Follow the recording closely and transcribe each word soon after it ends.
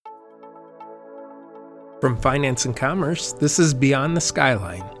From Finance and Commerce, this is Beyond the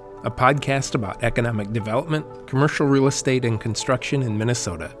Skyline, a podcast about economic development, commercial real estate, and construction in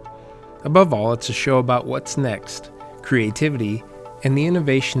Minnesota. Above all, it's a show about what's next, creativity, and the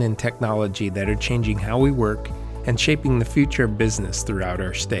innovation and technology that are changing how we work and shaping the future of business throughout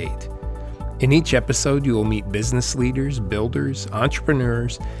our state. In each episode, you will meet business leaders, builders,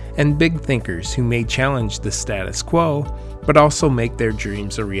 entrepreneurs, and big thinkers who may challenge the status quo, but also make their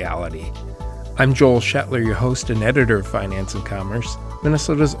dreams a reality. I'm Joel Shetler, your host and editor of Finance and Commerce,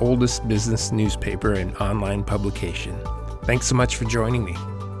 Minnesota's oldest business newspaper and online publication. Thanks so much for joining me.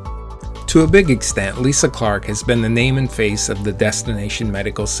 To a big extent, Lisa Clark has been the name and face of the Destination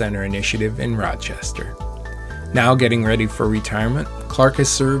Medical Center initiative in Rochester. Now getting ready for retirement, Clark has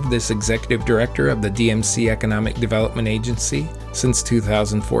served as executive director of the DMC Economic Development Agency since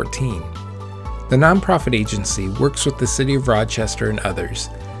 2014. The nonprofit agency works with the City of Rochester and others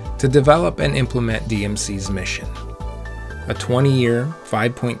to develop and implement DMC's mission, a 20-year,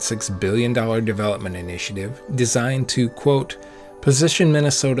 $5.6 billion development initiative designed to, quote, position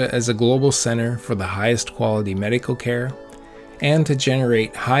Minnesota as a global center for the highest quality medical care and to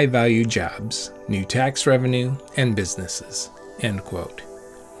generate high-value jobs, new tax revenue, and businesses, end quote.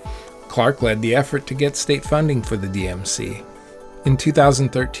 Clark led the effort to get state funding for the DMC. In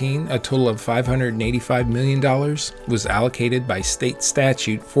 2013, a total of $585 million was allocated by state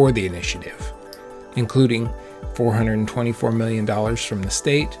statute for the initiative, including $424 million from the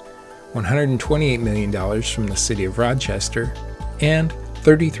state, $128 million from the City of Rochester, and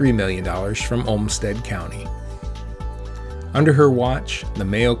 $33 million from Olmsted County. Under her watch, the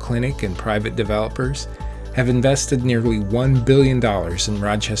Mayo Clinic and private developers have invested nearly $1 billion in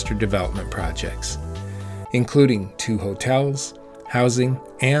Rochester development projects, including 2 hotels, housing,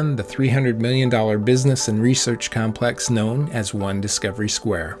 and the $300 million business and research complex known as One Discovery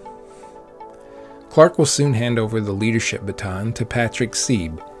Square. Clark will soon hand over the leadership baton to Patrick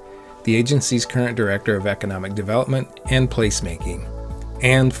Sieb, the agency's current Director of Economic Development and Placemaking,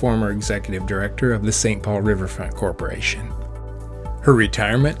 and former Executive Director of the St. Paul Riverfront Corporation. Her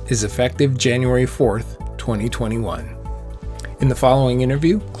retirement is effective January 4th, 2021. In the following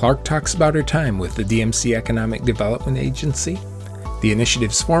interview, Clark talks about her time with the DMC Economic Development Agency, the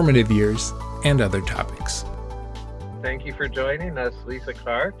initiative's formative years, and other topics. Thank you for joining us, Lisa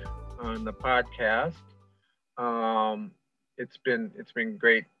Clark, on the podcast. It's been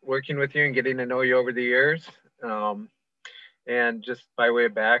great working with you and getting to know you over the years. And just by way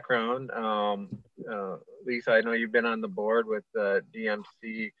of background, Lisa, I know you've been on the board with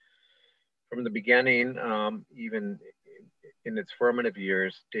DMC from the beginning, even in its formative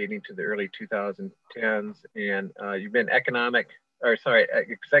years, dating to the early 2010s, and you've been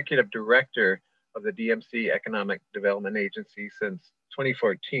executive director of the DMC Economic Development Agency since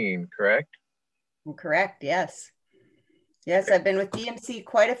 2014, correct? Correct, yes. Yes, I've been with DMC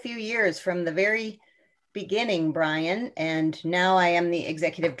quite a few years from the very beginning, Brian, and now I am the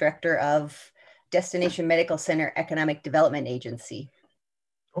executive director of Destination Medical Center Economic Development Agency.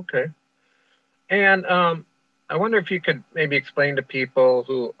 Okay. And I wonder if you could maybe explain to people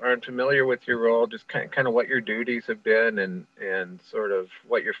who aren't familiar with your role, just kind of what your duties have been and sort of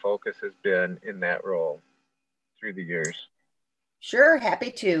what your focus has been in that role through the years. Sure, happy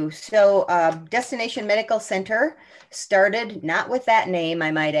to. So Destination Medical Center started not with that name,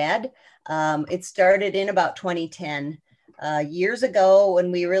 I might add. It started in about 2010. Years ago,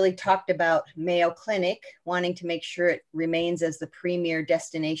 when we really talked about Mayo Clinic, wanting to make sure it remains as the premier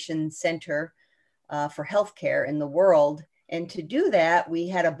destination center for healthcare in the world. And to do that, we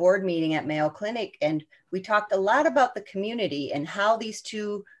had a board meeting at Mayo Clinic, and we talked a lot about the community and how these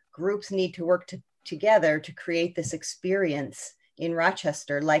two groups need to work together to create this experience in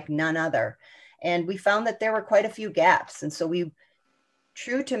Rochester like none other. And we found that there were quite a few gaps. And so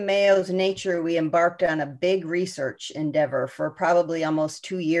true to Mayo's nature, we embarked on a big research endeavor for probably almost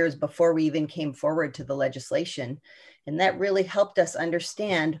 2 years before we even came forward to the legislation. And that really helped us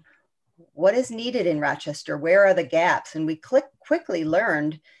understand what is needed in Rochester, where are the gaps? And we quickly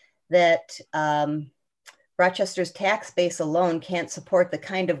learned that Rochester's tax base alone can't support the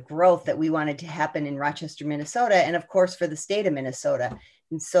kind of growth that we wanted to happen in Rochester, Minnesota, and of course for the state of Minnesota.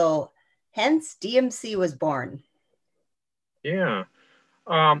 And so hence DMC was born. Yeah.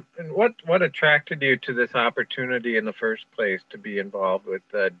 And what attracted you to this opportunity in the first place to be involved with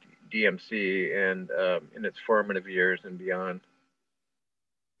DMC and in its formative years and beyond?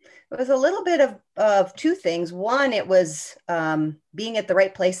 It was a little bit of two things. One, it was being at the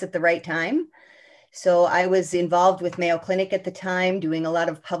right place at the right time. So I was involved with Mayo Clinic at the time, doing a lot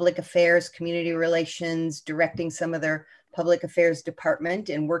of public affairs, community relations, directing some of their public affairs department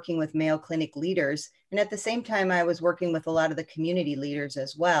and working with Mayo Clinic leaders. And at the same time, I was working with a lot of the community leaders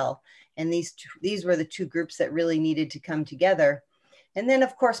as well. And these were the two groups that really needed to come together. And then,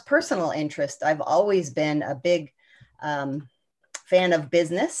 of course, personal interest. I've always been a big fan of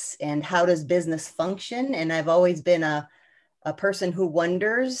business and how does business function. And I've always been a person who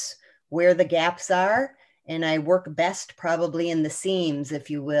wonders where the gaps are. And I work best probably in the seams, if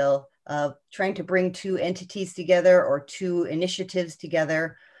you will, trying to bring two entities together or two initiatives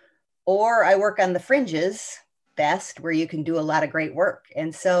together. Or I work on the fringes best, where you can do a lot of great work.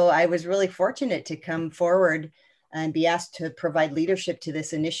 And so I was really fortunate to come forward and be asked to provide leadership to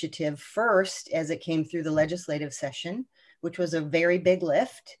this initiative first as it came through the legislative session, which was a very big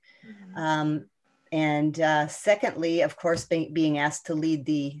lift. And secondly, of course, being asked to lead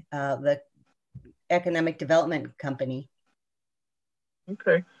the economic development company.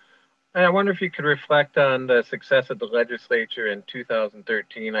 Okay. And I wonder if you could reflect on the success of the legislature in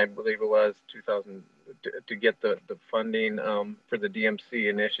 2013, I believe it was, to get the funding for the DMC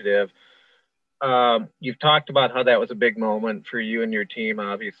initiative. You've talked about how that was a big moment for you and your team,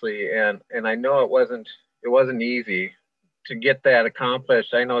 obviously, and I know it wasn't easy to get that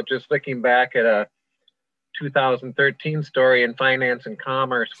accomplished. I know, just looking back at a 2013 story in Finance and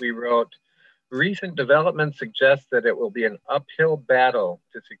Commerce, we wrote, "Recent developments suggest that it will be an uphill battle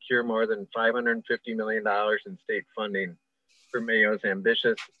to secure more than $550 million in state funding for Mayo's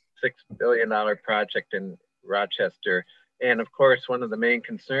ambitious $6 billion project in Rochester." And of course, one of the main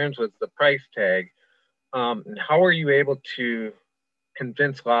concerns was the price tag. How were you able to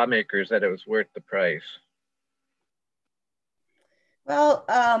convince lawmakers that it was worth the price? Well,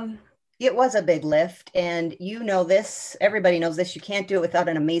 it was a big lift, and you know this, everybody knows this, you can't do it without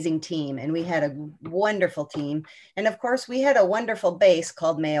an amazing team. And we had a wonderful team. And of course, we had a wonderful base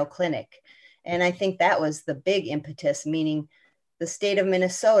called Mayo Clinic. And I think that was the big impetus, meaning the state of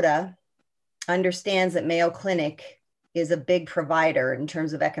Minnesota understands that Mayo Clinic is a big provider in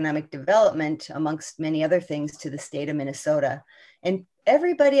terms of economic development, amongst many other things, to the state of Minnesota. And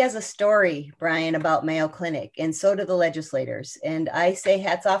everybody has a story, Brian, about Mayo Clinic, and so do the legislators. And I say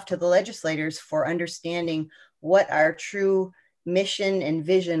hats off to the legislators for understanding what our true mission and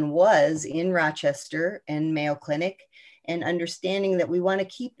vision was in Rochester and Mayo Clinic, and understanding that we want to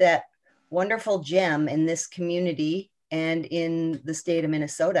keep that wonderful gem in this community and in the state of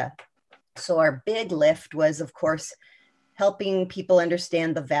Minnesota. So our big lift was, of course, helping people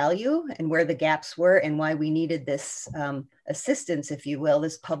understand the value and where the gaps were and why we needed this assistance, if you will,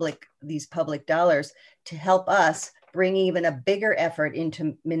 these public dollars to help us bring even a bigger effort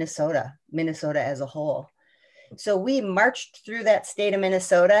into Minnesota as a whole. So we marched through that state of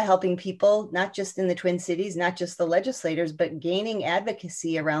Minnesota, helping people, not just in the Twin Cities, not just the legislators, but gaining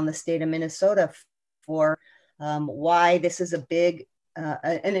advocacy around the state of Minnesota for why this is a big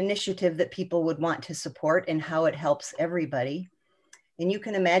an initiative that people would want to support and how it helps everybody. And you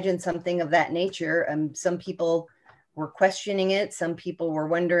can imagine something of that nature. Some people were questioning it. Some people were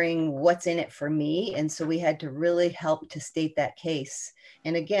wondering what's in it for me. And so we had to really help to state that case.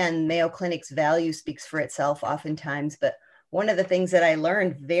 And again, Mayo Clinic's value speaks for itself oftentimes. But one of the things that I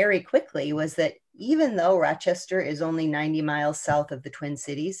learned very quickly was that even though Rochester is only 90 miles south of the Twin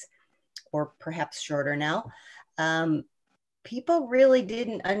Cities, or perhaps shorter now, people really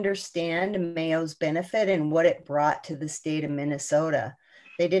didn't understand Mayo's benefit and what it brought to the state of Minnesota.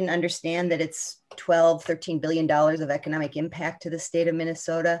 They didn't understand that it's $13 billion of economic impact to the state of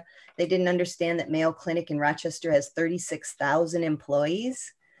Minnesota. They didn't understand that Mayo Clinic in Rochester has 36,000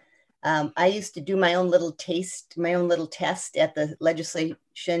 employees. I used to do my own little test at the legislation.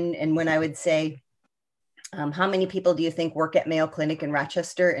 And when I would say, how many people do you think work at Mayo Clinic in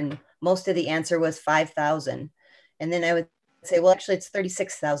Rochester? And most of the answer was 5,000. And then I would say, well, actually it's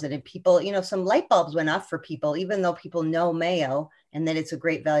 36,000. And people, some light bulbs went off for people, even though people know Mayo and that it's a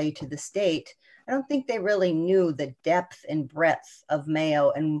great value to the state. I don't think they really knew the depth and breadth of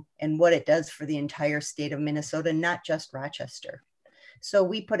Mayo and what it does for the entire state of Minnesota, not just Rochester. So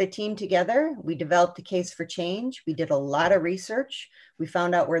we put a team together. We developed a case for change. We did a lot of research. We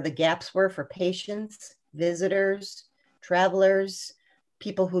found out where the gaps were for patients, visitors, travelers,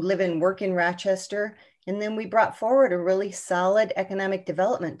 people who live and work in Rochester. And then we brought forward a really solid economic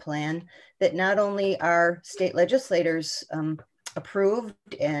development plan that not only our state legislators approved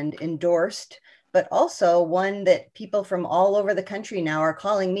and endorsed, but also one that people from all over the country now are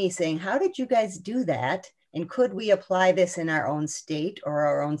calling me saying, how did you guys do that? And could we apply this in our own state or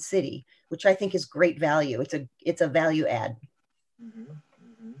our own city, which I think is great value. It's a value add. Mm-hmm.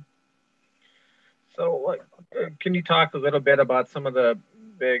 Mm-hmm. So can you talk a little bit about some of the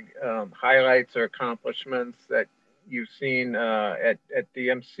big highlights or accomplishments that you've seen at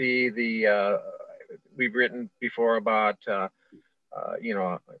DMC, we've written before about $1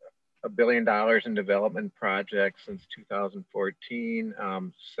 billion in development projects since 2014,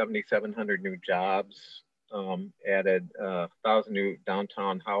 7,700 new jobs, added 1,000 new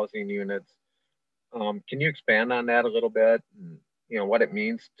downtown housing units. Can you expand on that a little bit? And, what it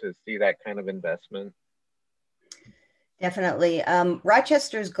means to see that kind of investment? Definitely.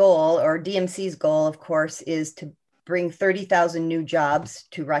 Rochester's goal, or DMC's goal, of course, is to bring 30,000 new jobs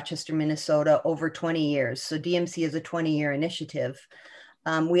to Rochester, Minnesota over 20 years. So DMC is a 20-year initiative.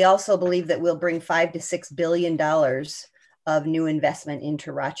 We also believe that we'll bring $5 to $6 billion of new investment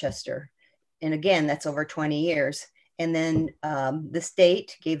into Rochester. And again, that's over 20 years. And then the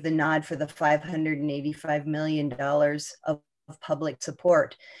state gave the nod for the $585 million of public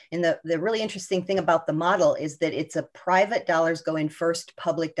support. And the really interesting thing about the model is that it's a private dollars go in first,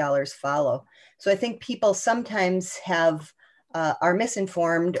 public dollars follow. So I think people sometimes are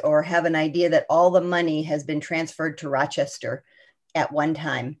misinformed or have an idea that all the money has been transferred to Rochester at one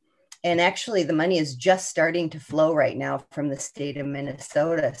time. And actually the money is just starting to flow right now from the state of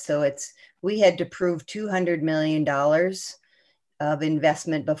Minnesota. So we had to prove $200 million of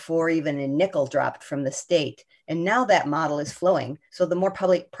investment before even a nickel dropped from the state. And now that model is flowing. So the more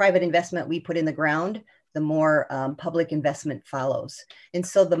private investment we put in the ground, the more public investment follows. And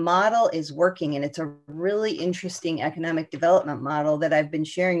so the model is working, and it's a really interesting economic development model that I've been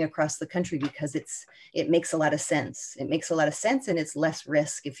sharing across the country because it makes a lot of sense. It makes a lot of sense, and it's less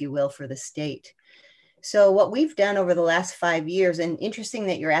risk, if you will, for the state. So what we've done over the last 5 years, and interesting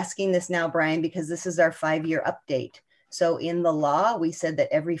that you're asking this now, Brian, because this is our 5-year update. So in the law, we said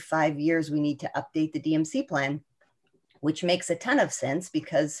that every 5 years we need to update the DMC plan, which makes a ton of sense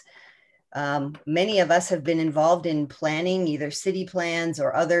because many of us have been involved in planning either city plans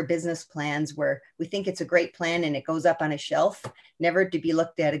or other business plans where we think it's a great plan and it goes up on a shelf, never to be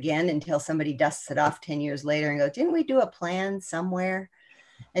looked at again until somebody dusts it off 10 years later and go, didn't we do a plan somewhere?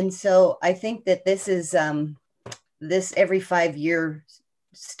 And so I think that this is this every 5-year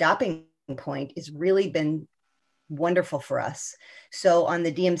stopping point has really been wonderful for us. So on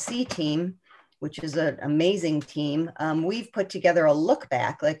the DMC team, which is an amazing team, we've put together a look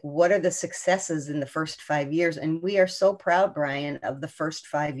back, like what are the successes in the first 5 years? And we are so proud, Brian, of the first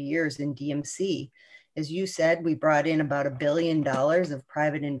 5 years in DMC. As you said, we brought in about $1 billion of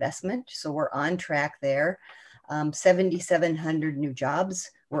private investment. So we're on track there. 7,700 new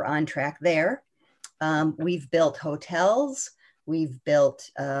jobs, we're on track there. We've built hotels, we've built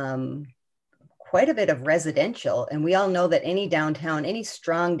quite a bit of residential. And we all know that any downtown, any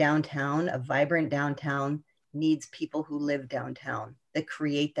strong downtown, a vibrant downtown needs people who live downtown that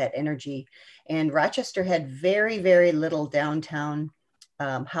create that energy. And Rochester had very, very little downtown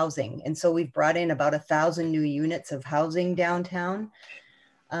housing. And so we've brought in about 1,000 new units of housing downtown.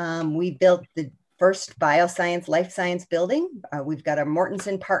 We built the first bioscience, life science building. We've got a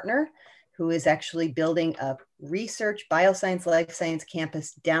Mortenson partner who is actually building a research bioscience, life science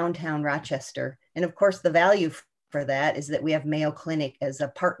campus downtown Rochester. And of course, the value for that is that we have Mayo Clinic as a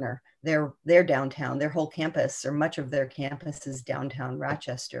partner. They're downtown, their whole campus or much of their campus is downtown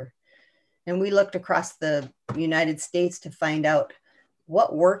Rochester. And we looked across the United States to find out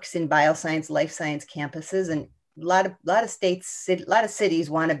what works in bioscience, life science campuses. And a lot of states, a lot of cities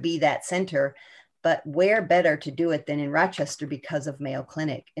want to be that center, but where better to do it than in Rochester because of Mayo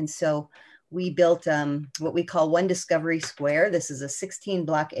Clinic. And so we built what we call One Discovery Square. This is a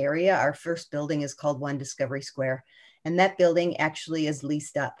 16-block area. Our first building is called One Discovery Square. And that building actually is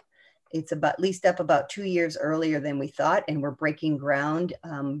leased up. It's leased up about 2 years earlier than we thought. And we're breaking ground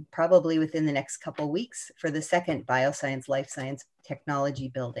probably within the next couple of weeks for the second bioscience, life science technology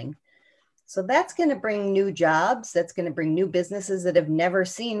building. So that's going to bring new jobs. That's going to bring new businesses that have never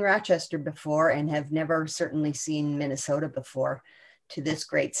seen Rochester before and have never certainly seen Minnesota before to this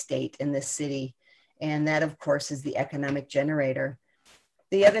great state and this city. And that, of course, is the economic generator.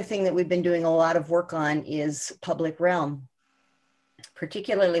 The other thing that we've been doing a lot of work on is public realm.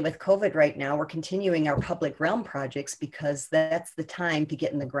 Particularly with COVID right now, we're continuing our public realm projects because that's the time to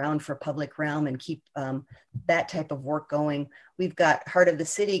get in the ground for public realm and keep that type of work going. We've got Heart of the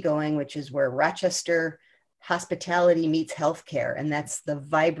City going, which is where Rochester hospitality meets healthcare. And that's the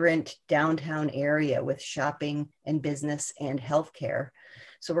vibrant downtown area with shopping and business and healthcare.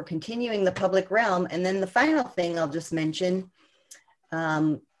 So we're continuing the public realm. And then the final thing I'll just mention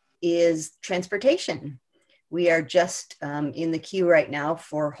is transportation. We are just in the queue right now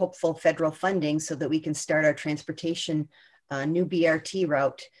for hopeful federal funding so that we can start our transportation new BRT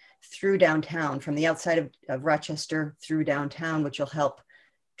route through downtown from the outside of Rochester through downtown, which will help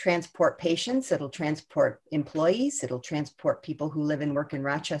transport patients, it'll transport employees, it'll transport people who live and work in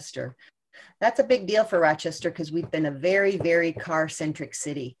Rochester. That's a big deal for Rochester because we've been a very, very car-centric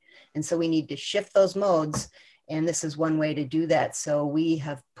city. And so we need to shift those modes. And this is one way to do that. So we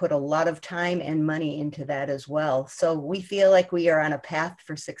have put a lot of time and money into that as well. So we feel like we are on a path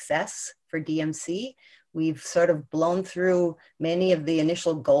for success for DMC. We've sort of blown through many of the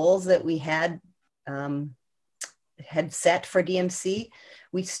initial goals that we had set for DMC.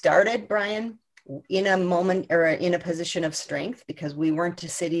 We started, Brian, in a moment or in a position of strength because we weren't a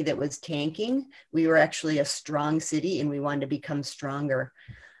city that was tanking. We were actually a strong city and we wanted to become stronger.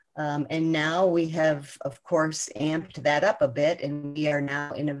 And now we have, of course, amped that up a bit, and we are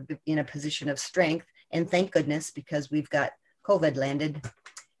now in a position of strength. And thank goodness, because we've got COVID landed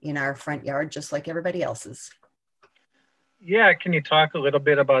in our front yard, just like everybody else's. Yeah, can you talk a little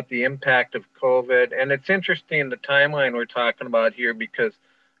bit about the impact of COVID? And it's interesting the timeline we're talking about here because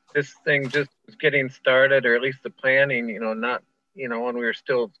this thing just was getting started, or at least the planning, not, when we were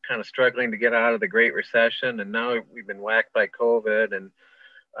still kind of struggling to get out of the Great Recession, and now we've been whacked by COVID. And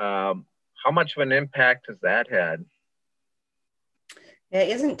how much of an impact has that had? Yeah,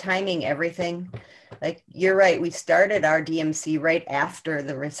 isn't timing everything? Like, you're right. We started our DMC right after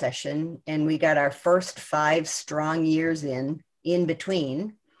the recession, and we got our first 5 strong years in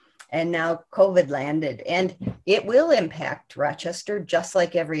between. And now COVID landed, and it will impact Rochester just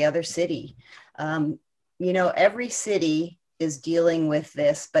like every other city. Every city is dealing with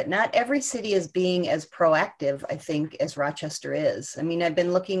this, but not every city is being as proactive, I think, as Rochester is. I mean, I've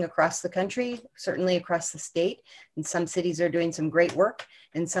been looking across the country, certainly across the state, and some cities are doing some great work,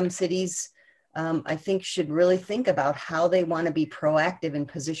 and some cities, I think, should really think about how they want to be proactive and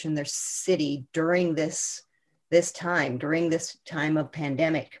position their city during this time of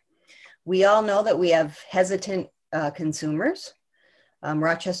pandemic. We all know that we have hesitant consumers.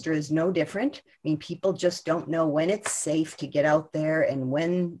 Rochester is no different. I mean, people just don't know when it's safe to get out there, and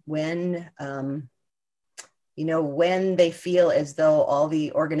when they feel as though all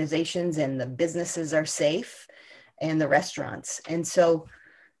the organizations and the businesses are safe, and the restaurants. And so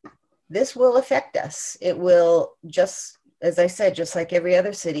this will affect us. It will, just as I said, just like every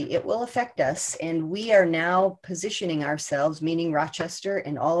other city, it will affect us. And we are now positioning ourselves, meaning Rochester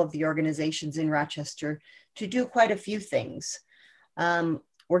and all of the organizations in Rochester, to do quite a few things.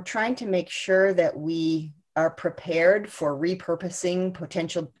 We're trying to make sure that we are prepared for repurposing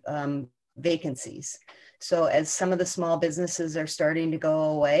potential vacancies. So as some of the small businesses are starting to go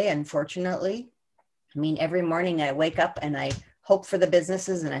away, unfortunately, I mean, every morning I wake up and I hope for the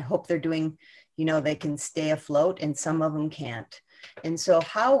businesses, and I hope they're doing, they can stay afloat, and some of them can't. And so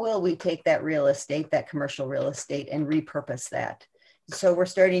how will we take that real estate, that commercial real estate, and repurpose that? So we're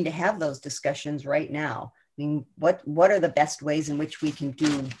starting to have those discussions right now. I mean, what are the best ways in which we can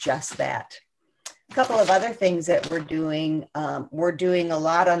do just that? A couple of other things that we're doing a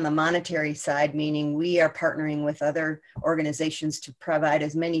lot on the monetary side, meaning we are partnering with other organizations to provide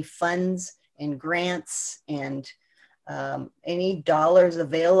as many funds and grants and any dollars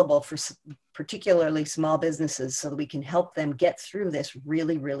available for particularly small businesses, so that we can help them get through this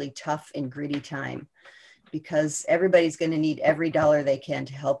really, really tough and gritty time, because everybody's going to need every dollar they can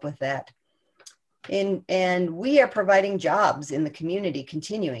to help with that. And we are providing jobs in the community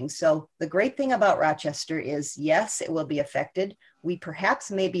continuing. So the great thing about Rochester is, yes, it will be affected. We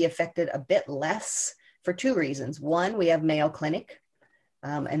perhaps may be affected a bit less for 2 reasons. One, we have Mayo Clinic,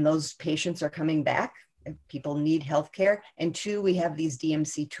 and those patients are coming back. People need healthcare. And 2, we have these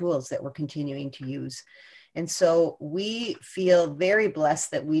DMC tools that we're continuing to use. And so we feel very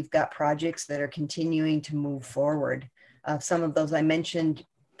blessed that we've got projects that are continuing to move forward. Some of those I mentioned,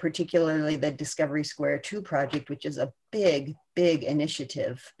 particularly the Discovery Square 2 project, which is a big, big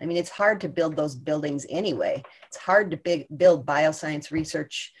initiative. I mean, it's hard to build those buildings anyway. It's hard to build bioscience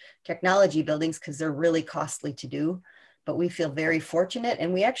research technology buildings because they're really costly to do. But we feel very fortunate,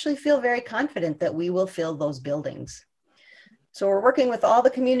 and we actually feel very confident that we will fill those buildings. So we're working with all the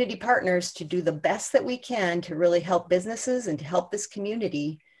community partners to do the best that we can to really help businesses and to help this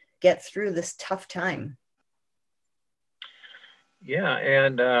community get through this tough time. Yeah,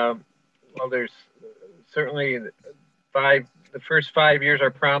 and there's certainly the first 5 years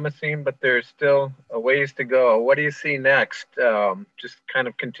are promising, but there's still a ways to go. What do you see next? Just kind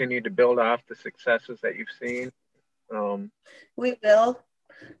of continue to build off the successes that you've seen. We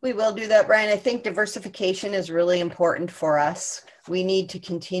will do that, Brian. I think diversification is really important for us. We need to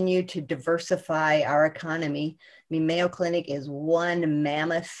continue to diversify our economy. I mean, Mayo Clinic is one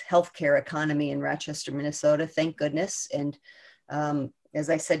mammoth healthcare economy in Rochester, Minnesota, thank goodness. And as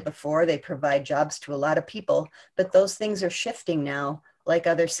I said before, they provide jobs to a lot of people, but those things are shifting now. like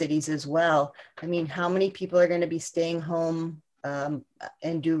other cities as well. I mean, how many people are going to be staying home and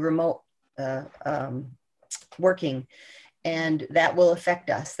do remote working? And that will affect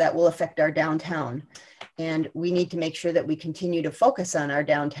us. That will affect our downtown. And we need to make sure that we continue to focus on our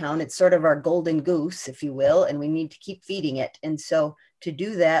downtown. It's sort of our golden goose, if you will, and we need to keep feeding it. And so to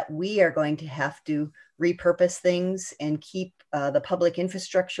do that, we are going to have to repurpose things and keep the public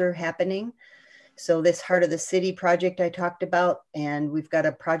infrastructure happening. So this Heart of the City project I talked about, and we've got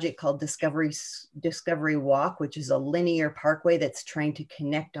a project called Discovery Walk, which is a linear parkway that's trying to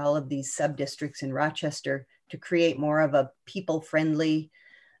connect all of these sub-districts in Rochester to create more of a people-friendly,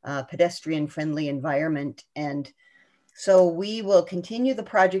 pedestrian-friendly environment. And so we will continue the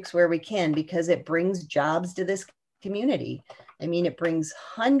projects where we can because it brings jobs to this community. I mean, it brings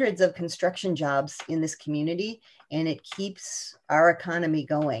hundreds of construction jobs in this community, and it keeps our economy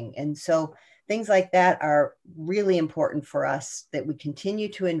going. And so things like that are really important for us, that we continue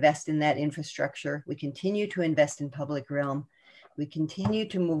to invest in that infrastructure. We continue to invest in public realm. We continue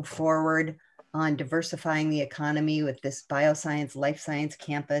to move forward on diversifying the economy with this bioscience, life science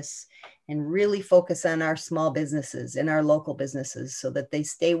campus, and really focus on our small businesses and our local businesses so that they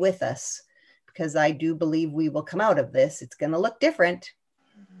stay with us, because I do believe we will come out of this. It's going to look different.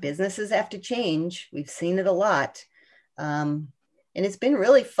 Businesses have to change. We've seen it a lot. And it's been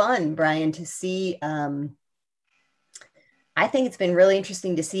really fun, Brian, to see. I think it's been really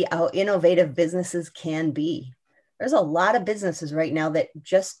interesting to see how innovative businesses can be. There's a lot of businesses right now that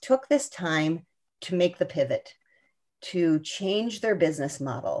just took this time to make the pivot, to change their business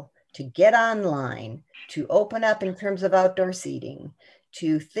model, to get online, to open up in terms of outdoor seating,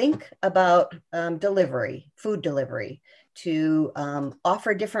 to think about delivery, food delivery, to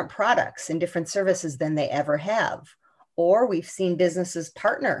offer different products and different services than they ever have. Or we've seen businesses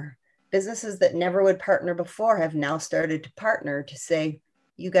partner. Businesses that never would partner before have now started to partner to say,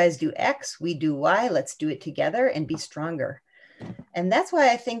 you guys do X, we do Y, let's do it together and be stronger. And that's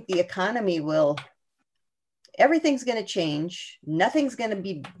why I think the economy everything's going to change. Nothing's going to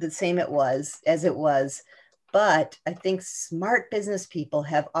be the same as it was. But I think smart business people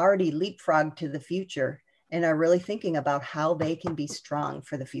have already leapfrogged to the future and are really thinking about how they can be strong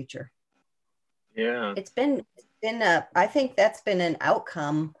for the future. Yeah. It's been I think that's been an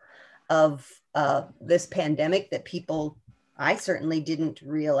outcome of this pandemic that I certainly didn't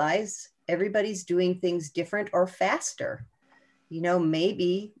realize. Everybody's doing things different or faster. You know,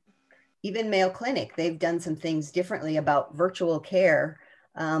 maybe even Mayo Clinic, they've done some things differently about virtual care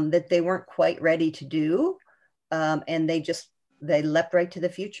that they weren't quite ready to do. And they leapt right to the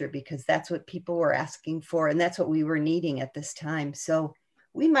future because that's what people were asking for. And that's what we were needing at this time. So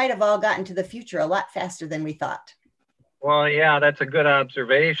we might have all gotten to the future a lot faster than we thought. Well, yeah, that's a good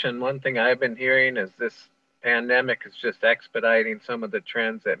observation. One thing I've been hearing is this pandemic is just expediting some of the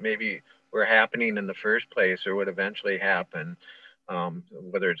trends that maybe were happening in the first place or would eventually happen,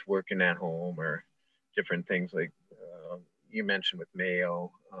 whether it's working at home or different things like you mentioned with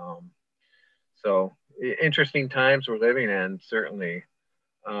Mayo. So interesting times we're living in, certainly.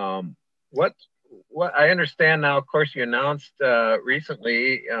 What I understand now, of course, you announced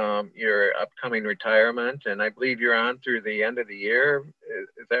recently your upcoming retirement, and I believe you're on through the end of the year.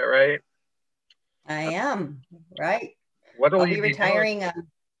 Is that right? I am, right. What'll I'll you be be retiring.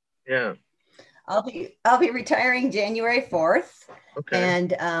 Yeah. I'll be retiring January 4th. Okay.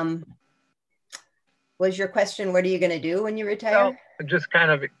 And was your question, what are you going to do when you retire? Well, I'm just kind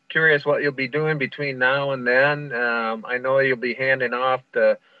of curious what you'll be doing between now and then. I know you'll be handing off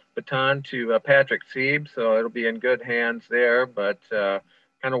the baton to Patrick Sieb, so it'll be in good hands there. But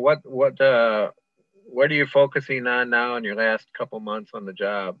kind of what are you focusing on now in your last couple months on the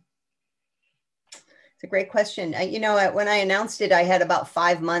job? It's a great question. You know, when I announced it, I had about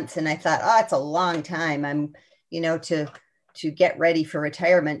 5 months, and I thought, oh, it's a long time. I'm, to get ready for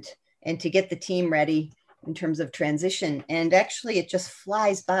retirement and to get the team ready in terms of transition. And actually, it just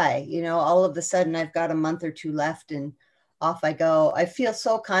flies by. All of a sudden, I've got a month or two left, and off I go. I feel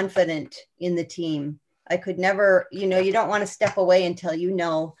so confident in the team. I could never, you don't want to step away until you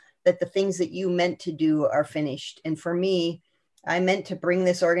know that the things that you meant to do are finished. And for me, I meant to bring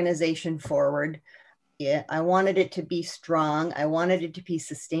this organization forward. Yeah, I wanted it to be strong. I wanted it to be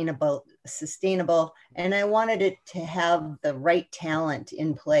sustainable, and I wanted it to have the right talent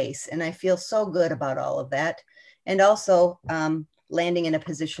in place. And I feel so good about all of that. And also landing in a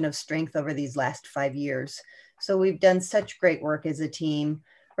position of strength over these last 5 years. So we've done such great work as a team.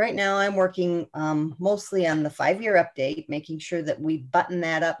 Right now, I'm working mostly on the 5-year update, making sure that we button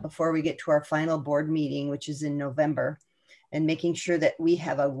that up before we get to our final board meeting, which is in November. and making sure that we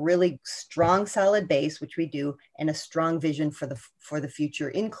have a really strong, solid base, which we do, and a strong vision for the future,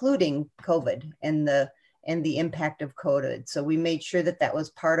 including COVID and the impact of COVID. So we made sure that that was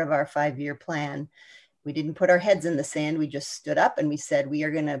part of our 5-year plan. We didn't put our heads in the sand. We just stood up and we said, we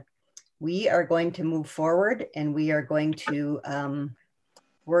are going to move forward, and we are going to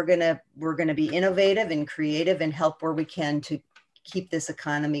we're going to be innovative and creative and help where we can to keep this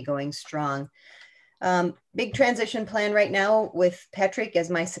economy going strong. Big transition plan right now with Patrick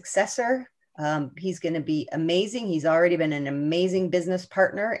as my successor. He's going to be amazing. He's already been an amazing business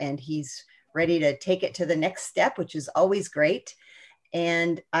partner, and he's ready to take it to the next step, which is always great.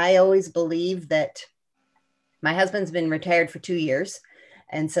 And I always believe that my husband's been retired for 2 years,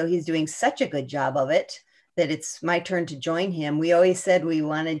 and so he's doing such a good job of it that it's my turn to join him. We always said we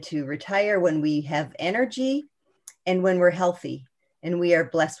wanted to retire when we have energy and when we're healthy. And we are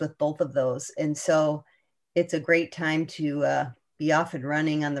blessed with both of those. And so it's a great time to be off and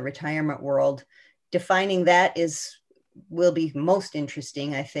running on the retirement world. Defining that will be most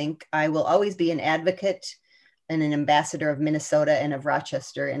interesting, I think. I will always be an advocate and an ambassador of Minnesota and of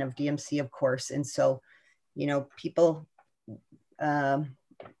Rochester and of DMC, of course. And so, people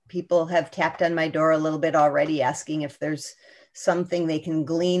have tapped on my door a little bit already, asking if there's something they can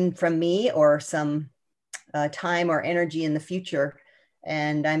glean from me or some time or energy in the future.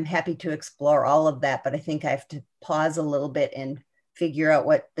 And I'm happy to explore all of that, but I think I have to pause a little bit and figure out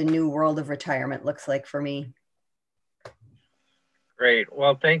what the new world of retirement looks like for me. Great.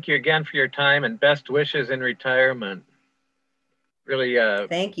 Well, thank you again for your time, and best wishes in retirement. Really.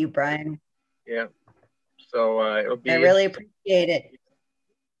 Thank you, Brian. Yeah. So it'll be. I really appreciate it.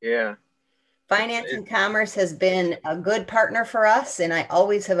 Yeah. Finance and Commerce has been a good partner for us, and I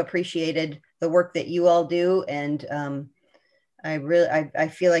always have appreciated the work that you all do. And I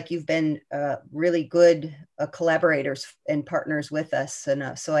feel like you've been really good collaborators and partners with us.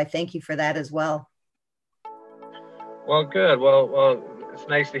 And so I thank you for that as well. Well, good. Well, it's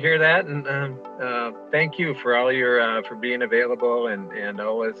nice to hear that. And thank you for all your, for being available and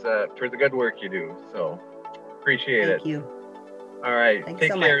always for the good work you do. So appreciate it. Thank you. All right. Thanks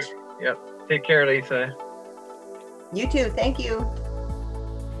Take so care. much. Yep. Take care, Lisa. You too. Thank you.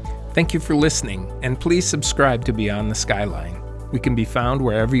 Thank you for listening, and please subscribe to Beyond the Skyline. We can be found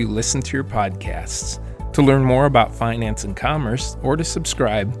wherever you listen to your podcasts. To learn more about finance and commerce or to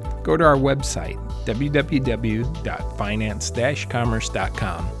subscribe, go to our website,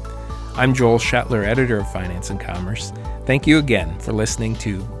 www.finance-commerce.com. I'm Joel Shetler, editor of Finance and Commerce. Thank you again for listening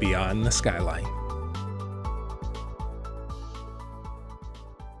to Beyond the Skyline.